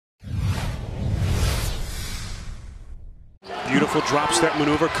Beautiful drop step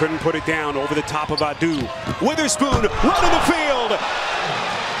maneuver, couldn't put it down over the top of Adu. Witherspoon running the field.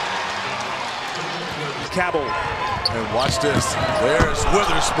 Cabell. And watch this. There's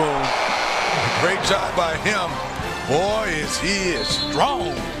Witherspoon. Great job by him. Boy, he is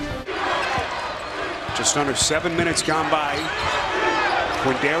strong. Just under 7 minutes gone by.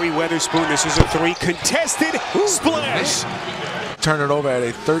 Quindary Witherspoon, this is a three. Contested splash. Turn it over at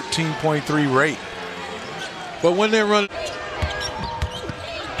a 13.3 rate. But when they're running.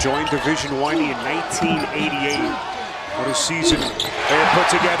 Joined Division I in 1988. What a season they put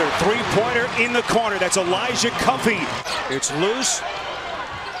together. Three-pointer in the corner. That's Elijah Cuffey. It's loose.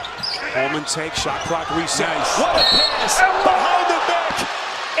 Holman takes, shot clock reset. Nice. What a pass behind the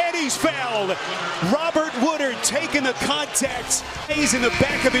back. And he's fouled. Robert Woodard taking the contact. He's in the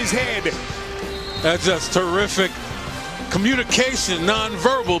back of his head. That's just terrific communication,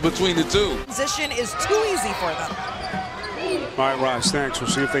 non-verbal between the two. Position is too easy for them. All right, Ross, thanks. We'll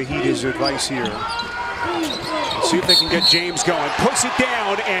see if they heed his advice here. Let's see if they can get James going. Puts it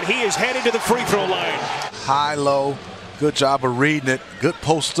down, and he is headed to the free throw line. High-low. Good job of reading it. Good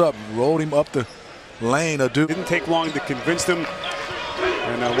post up. Rolled him up the lane. Didn't take long to convince them.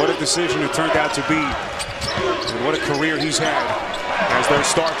 And what a decision it turned out to be. And what a career he's had as their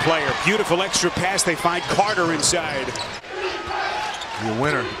star player. Beautiful extra pass. They find Carter inside. Your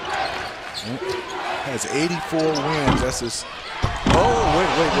winner has 84 wins. That's his. Oh, wait.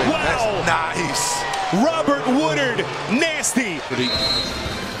 Wow. That's nice. Robert Woodard, nasty.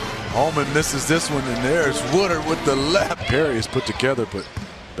 Holman misses this one, and there's Woodard with the left. Perry is put together, but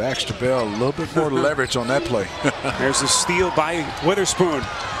Baxter Bell a little bit more leverage on that play. There's a steal by Witherspoon.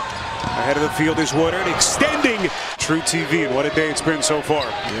 Ahead of the field is Woodard, extending. True TV, and what a day it's been so far.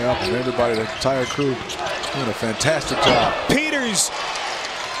 Yeah, and everybody, the entire crew, doing a fantastic job. Peters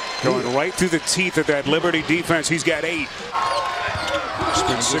going right through the teeth of that Liberty defense. He's got 8.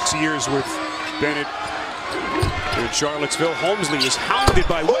 Spent 6 years with Bennett in Charlottesville. Holmesley is hounded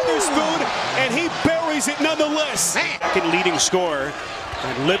by Witherspoon, and he buries it nonetheless. Second leading scorer,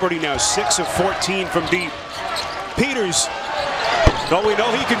 and Liberty now 6 of 14 from deep. Peters, though we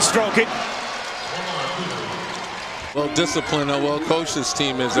know he can stroke it. Well disciplined, how well coached this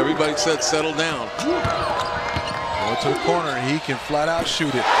team is. Everybody said settle down. Go to the corner, and he can flat out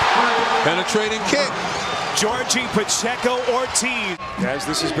shoot it. Penetrating kick. Georgie Pacheco Ortiz. As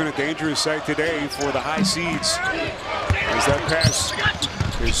this has been a dangerous sight today for the high seeds. As that pass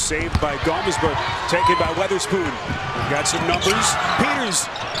is saved by Gomes, but taken by Witherspoon. We've got some numbers. Peters.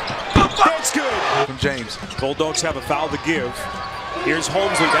 That's good. From James. Bulldogs have a foul to give. Here's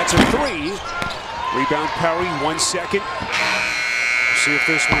Holmesley. That's a 3. Rebound Perry, 1 second. See if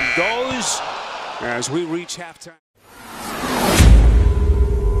this one goes as we reach halftime.